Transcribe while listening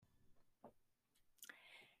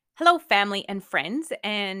Hello, family and friends,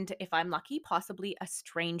 and if I'm lucky, possibly a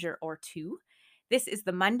stranger or two. This is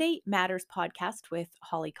the Monday Matters podcast with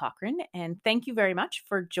Holly Cochran, and thank you very much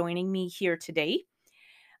for joining me here today.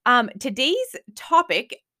 Today's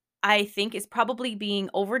topic, I think, is probably being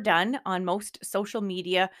overdone on most social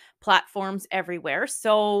media platforms everywhere.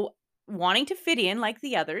 So, wanting to fit in like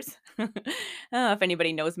the others. If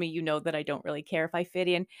anybody knows me, you know that I don't really care if I fit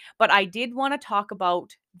in. But I did want to talk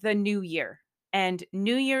about the new year and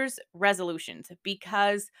New Year's resolutions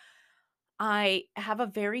because I have a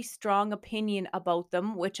very strong opinion about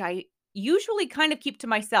them, which I usually kind of keep to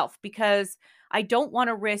myself because I don't want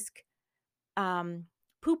to risk um,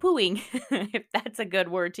 poo-pooing, if that's a good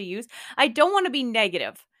word to use. I don't want to be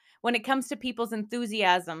negative when it comes to people's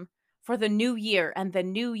enthusiasm for the new year and the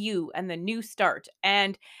new you and the new start.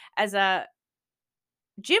 And as a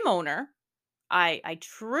gym owner, I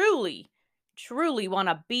truly want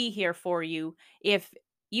to be here for you if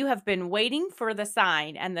you have been waiting for the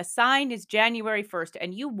sign and the sign is January 1st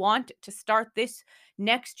and you want to start this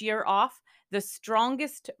next year off the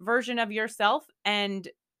strongest version of yourself, and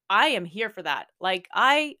I am here for that. Like,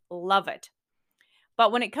 I love it.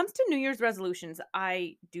 But when it comes to New Year's resolutions,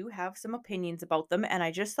 I do have some opinions about them, and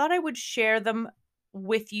I just thought I would share them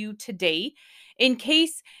with you today in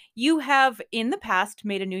case you have in the past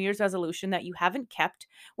made a New Year's resolution that you haven't kept,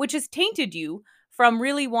 which has tainted you from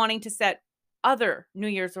really wanting to set other New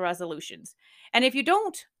Year's resolutions. And if you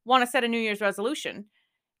don't want to set a New Year's resolution,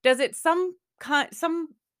 does it some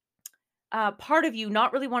part of you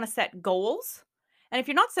not really want to set goals? And if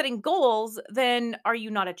you're not setting goals, then are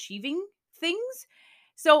you not achieving things?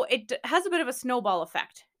 So has a bit of a snowball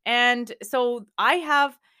effect. And so I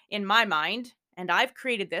have in my mind, and I've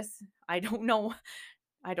created this. I don't know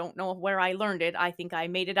where I learned it. I think I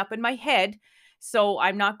made it up in my head. So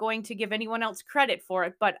I'm not going to give anyone else credit for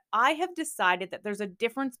it, but I have decided that there's a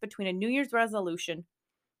difference between a New Year's resolution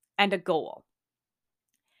and a goal.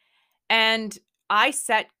 And I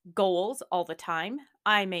set goals all the time.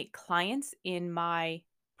 I make clients in my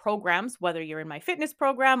programs, whether you're in my fitness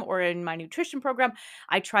program or in my nutrition program,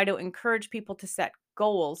 I try to encourage people to set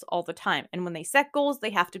goals all the time. And when they set goals, they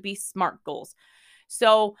have to be SMART goals.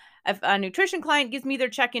 So if a nutrition client gives me their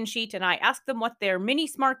check in sheet and I ask them what their mini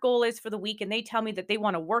SMART goal is for the week and they tell me that they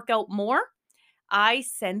want to work out more, I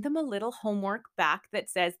send them a little homework back that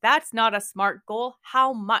says, that's not a SMART goal.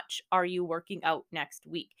 How much are you working out next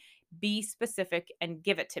week? Be specific and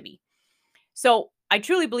give it to me. So I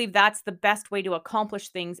truly believe that's the best way to accomplish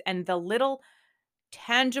things. And the little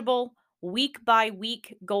tangible week by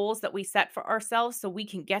week goals that we set for ourselves so we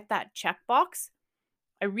can get that checkbox,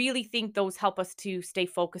 I really think those help us to stay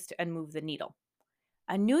focused and move the needle.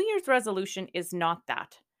 A New Year's resolution is not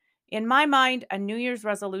that. In my mind, a New Year's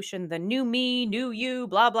resolution, the new me, new you,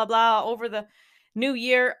 blah, blah, blah, over the new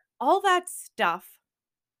year, all that stuff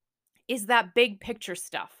is that big picture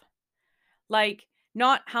stuff. Like,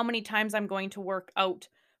 not how many times I'm going to work out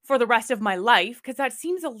for the rest of my life, because that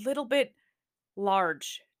seems a little bit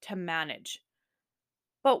large to manage.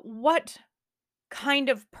 But what kind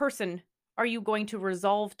of person are you going to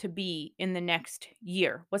resolve to be in the next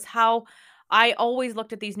year? Was how I always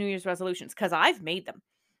looked at these New Year's resolutions because I've made them.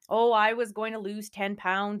 Oh, I was going to lose 10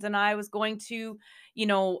 pounds and I was going to,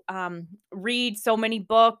 read so many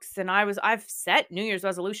books. And I've set New Year's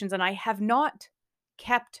resolutions and I have not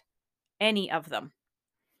kept any of them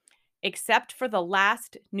except for the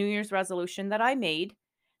last New Year's resolution that I made,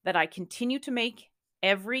 that I continue to make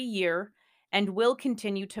every year and will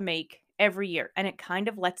continue to make every year. And it kind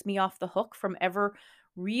of lets me off the hook from ever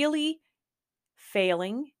really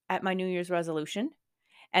failing at my New Year's resolution.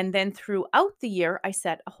 And then throughout the year, I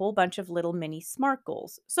set a whole bunch of little mini SMART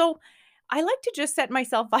goals. So I like to just set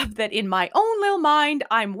myself up that in my own little mind,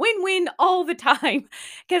 I'm win win all the time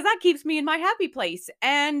because that keeps me in my happy place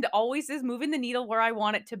and always is moving the needle where I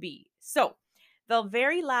want it to be. So, the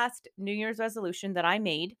very last New Year's resolution that I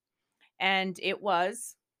made, and it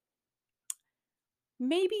was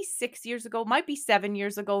maybe 6 years ago, might be 7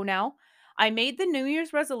 years ago now, I made the New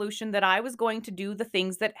Year's resolution that I was going to do the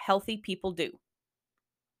things that healthy people do.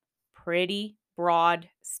 Pretty broad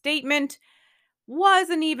statement.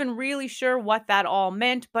 Wasn't even really sure what that all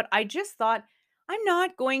meant, but I just thought, I'm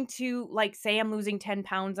not going to like say I'm losing 10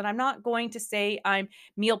 pounds and I'm not going to say I'm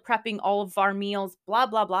meal prepping all of our meals, blah,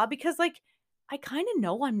 blah, blah, because like I kind of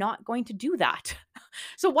know I'm not going to do that.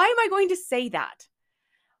 So why am I going to say that?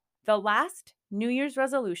 The last New Year's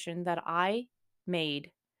resolution that I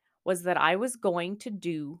made was that I was going to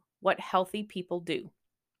do what healthy people do.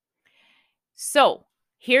 So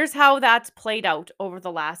here's how that's played out over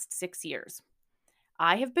the last 6 years.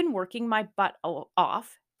 I have been working my butt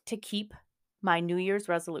off to keep My New Year's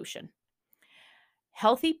resolution.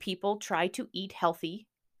 Healthy people try to eat healthy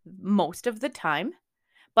most of the time,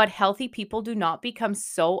 but healthy people do not become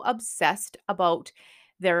so obsessed about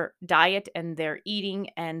their diet and their eating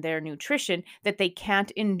and their nutrition that they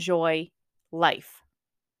can't enjoy life.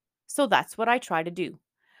 So that's what I try to do.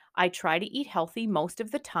 I try to eat healthy most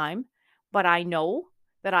of the time, but I know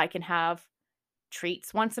that I can have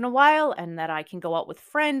treats once in a while and that I can go out with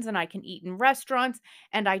friends and I can eat in restaurants.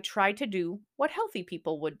 And I try to do what healthy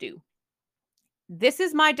people would do. This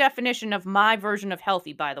is my definition of my version of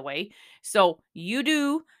healthy, by the way. So you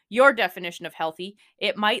do your definition of healthy.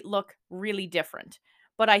 It might look really different,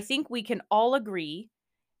 but I think we can all agree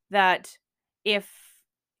that if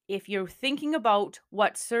if you're thinking about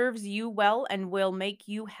what serves you well and will make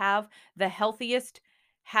you have the healthiest,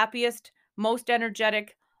 happiest, most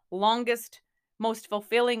energetic, longest, most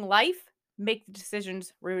fulfilling life, make the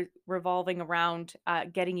decisions revolving around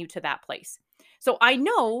getting you to that place. So I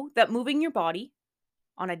know that moving your body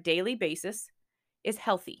on a daily basis is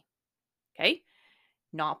healthy. Okay.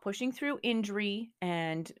 Not pushing through injury.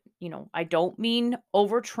 And, I don't mean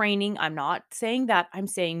overtraining. I'm not saying that. I'm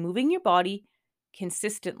saying moving your body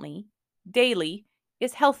consistently, daily,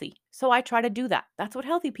 is healthy. So I try to do that. That's what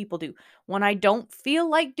healthy people do. When I don't feel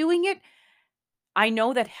like doing it, I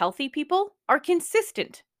know that healthy people are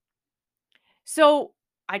consistent. So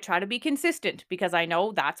I try to be consistent because I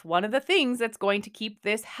know that's one of the things that's going to keep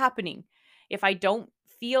this happening. If I don't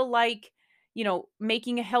feel like,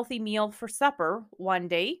 making a healthy meal for supper one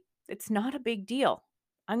day, it's not a big deal.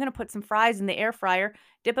 I'm going to put some fries in the air fryer,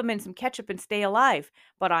 dip them in some ketchup, and stay alive.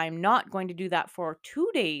 But I'm not going to do that for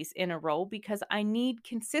 2 days in a row because I need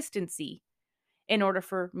consistency in order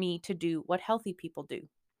for me to do what healthy people do.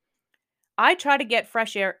 I try to get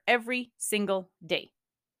fresh air every single day.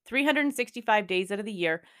 365 days out of the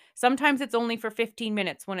year. Sometimes it's only for 15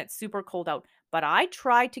 minutes when it's super cold out, but I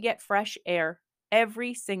try to get fresh air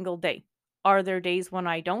every single day. Are there days when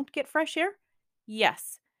I don't get fresh air?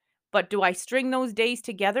 Yes. But do I string those days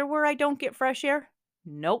together where I don't get fresh air?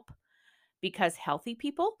 Nope. Because healthy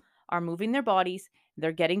people are moving their bodies,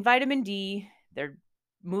 they're getting vitamin D, they're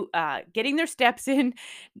getting their steps in,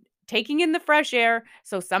 taking in the fresh air.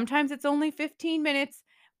 So sometimes it's only 15 minutes,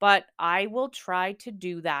 but I will try to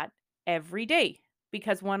do that every day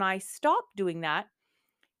because when I stop doing that,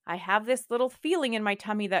 I have this little feeling in my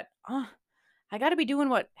tummy that, I got to be doing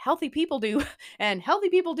what healthy people do. And healthy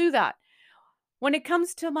people do that. When it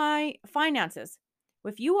comes to my finances,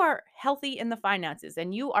 if you are healthy in the finances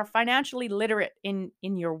and you are financially literate in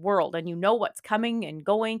your world and you know what's coming and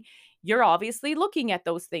going, you're obviously looking at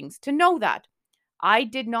those things to know that. I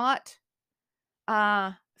did not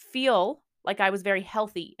feel like I was very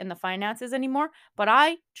healthy in the finances anymore, but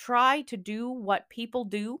I try to do what people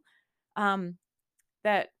do um,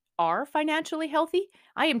 that are financially healthy.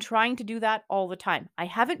 I am trying to do that all the time. I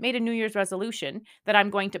haven't made a New Year's resolution that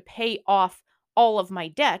I'm going to pay off all of my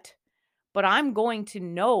debt, but I'm going to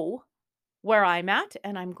know where I'm at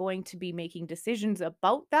and I'm going to be making decisions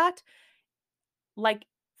about that like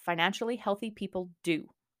financially healthy people do.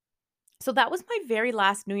 So that was my very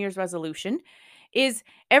last New Year's resolution is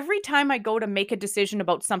every time I go to make a decision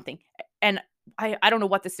about something, and I don't know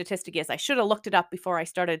what the statistic is. I should have looked it up before I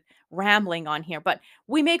started rambling on here, but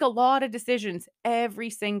we make a lot of decisions every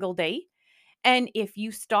single day. And if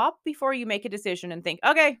you stop before you make a decision and think,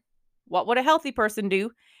 okay, what would a healthy person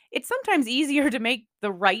do? It's sometimes easier to make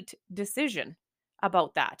the right decision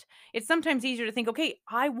about that. It's sometimes easier to think, okay,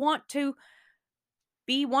 I want to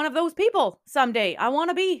be one of those people someday. I want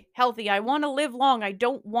to be healthy. I want to live long. I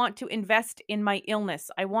don't want to invest in my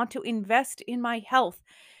illness. I want to invest in my health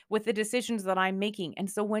with the decisions that I'm making.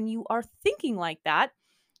 And so when you are thinking like that,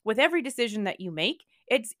 with every decision that you make,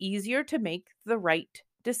 it's easier to make the right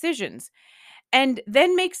decisions and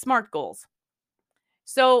then make smart goals.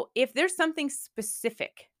 So if there's something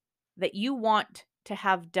specific that you want to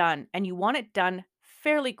have done and you want it done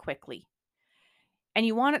fairly quickly, and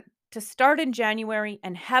you want it to start in January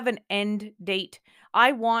and have an end date.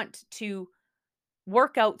 I want to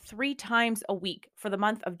work out 3 times a week for the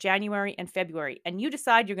month of January and February. And you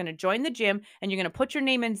decide you're going to join the gym and you're going to put your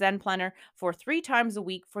name in Zen Planner for 3 times a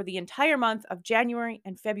week for the entire month of January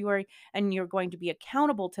and February, and you're going to be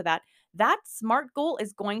accountable to that. That SMART goal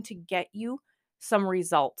is going to get you some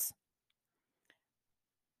results.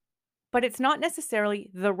 But it's not necessarily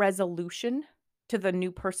the resolution to the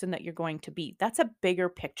new person that you're going to be. That's a bigger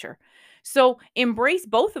picture. So embrace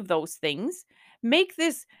both of those things. Make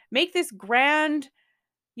this grand,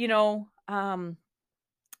 you know,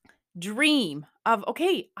 Dream of,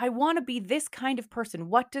 okay, I want to be this kind of person.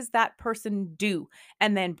 What does that person do?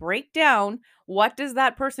 And then break down what does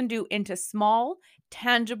that person do into small,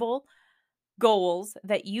 tangible goals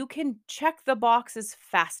that you can check the boxes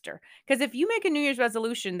faster. Because if you make a New Year's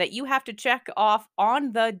resolution that you have to check off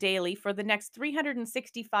on the daily for the next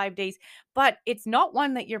 365 days, but it's not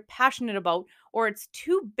one that you're passionate about, or it's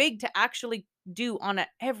too big to actually do on a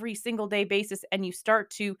every single day basis, and you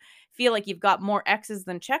start to feel like you've got more X's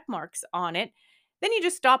than check marks on it, then you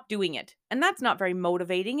just stop doing it. And that's not very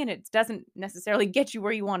motivating and it doesn't necessarily get you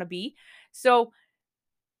where you want to be. So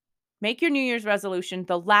make your New Year's resolution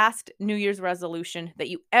the last New Year's resolution that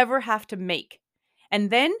you ever have to make. And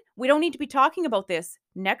then we don't need to be talking about this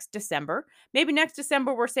next December. Maybe next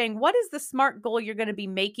December, we're saying, what is the smart goal you're going to be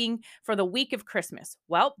making for the week of Christmas?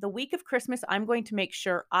 Well, the week of Christmas, I'm going to make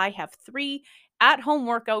sure I have 3 at-home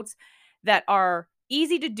workouts that are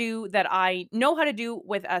easy to do, that I know how to do,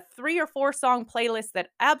 with a 3 or 4 song playlist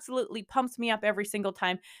that absolutely pumps me up every single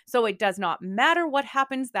time. So it does not matter what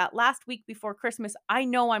happens that last week before Christmas. I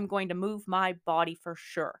know I'm going to move my body for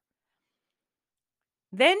sure.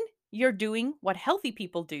 Then you're doing what healthy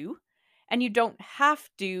people do, and you don't have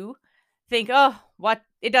to think, oh, what?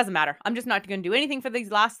 It doesn't matter. I'm just not going to do anything for these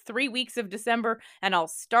last 3 weeks of December, and I'll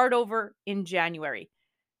start over in January.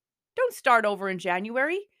 Don't start over in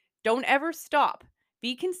January. Don't ever stop.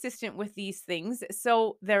 Be consistent with these things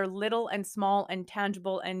so they're little and small and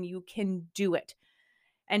tangible and you can do it.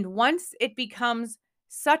 And once it becomes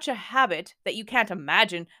such a habit that you can't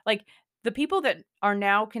imagine, like the people that are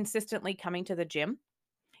now consistently coming to the gym,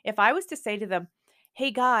 if I was to say to them, hey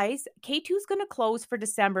guys, K2 is going to close for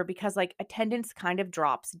December because like attendance kind of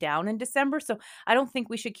drops down in December. So I don't think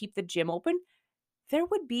we should keep the gym open. There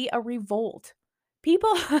would be a revolt.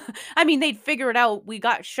 People, I mean, they'd figure it out. We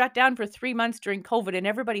got shut down for 3 months during COVID and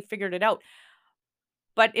everybody figured it out.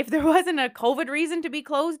 But if there wasn't a COVID reason to be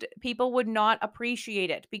closed, people would not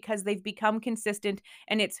appreciate it because they've become consistent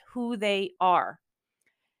and it's who they are.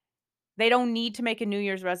 They don't need to make a New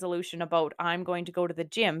Year's resolution about, I'm going to go to the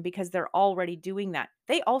gym, because they're already doing that.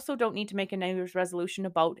 They also don't need to make a New Year's resolution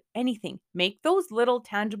about anything. Make those little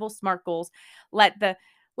tangible SMART goals. Let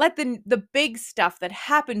the big stuff that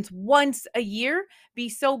happens once a year be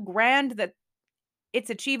so grand that it's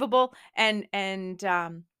achievable, and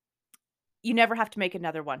you never have to make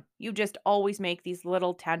another one. You just always make these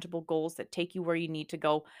little tangible goals that take you where you need to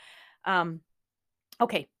go. Um,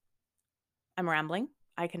 okay, I'm rambling.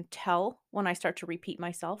 I can tell when I start to repeat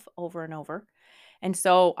myself over and over. And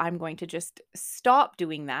so I'm going to just stop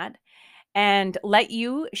doing that and let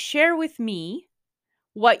you share with me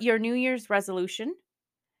what your New Year's resolution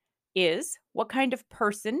is, what kind of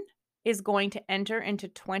person is going to enter into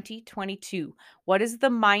 2022. What is the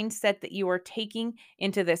mindset that you are taking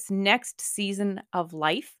into this next season of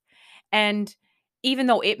life? And even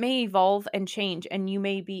though it may evolve and change and you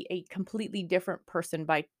may be a completely different person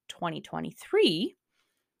by 2023,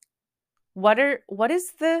 what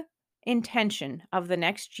is the intention of the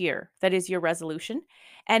next year that is your resolution?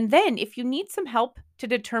 And then if you need some help to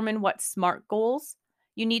determine what SMART goals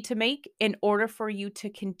you need to make in order for you to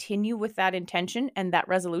continue with that intention and that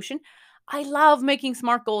resolution, I love making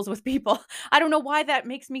SMART goals with people. I don't know why that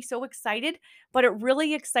makes me so excited, but it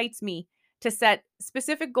really excites me to set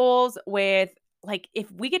specific goals with, like, if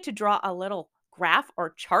we get to draw a little graph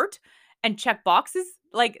or chart and check boxes,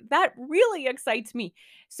 like that really excites me.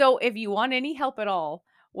 So if you want any help at all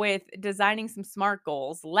with designing some SMART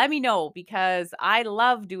goals, let me know because I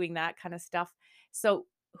love doing that kind of stuff. So,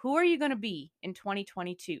 who are you going to be in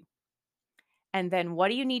 2022? And then what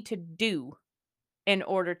do you need to do in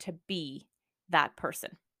order to be that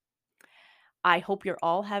person? I hope you're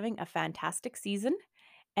all having a fantastic season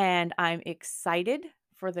and I'm excited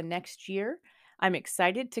for the next year. I'm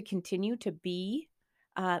excited to continue to be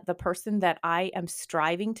the person that I am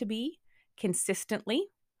striving to be consistently.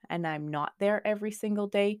 And I'm not there every single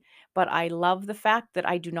day, but I love the fact that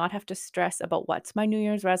I do not have to stress about what's my New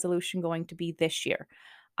Year's resolution going to be this year.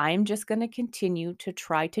 I'm just going to continue to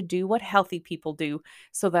try to do what healthy people do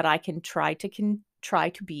so that I can try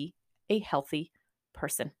to be a healthy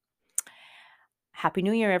person. Happy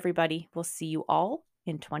New Year, everybody. We'll see you all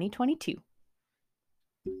in 2022.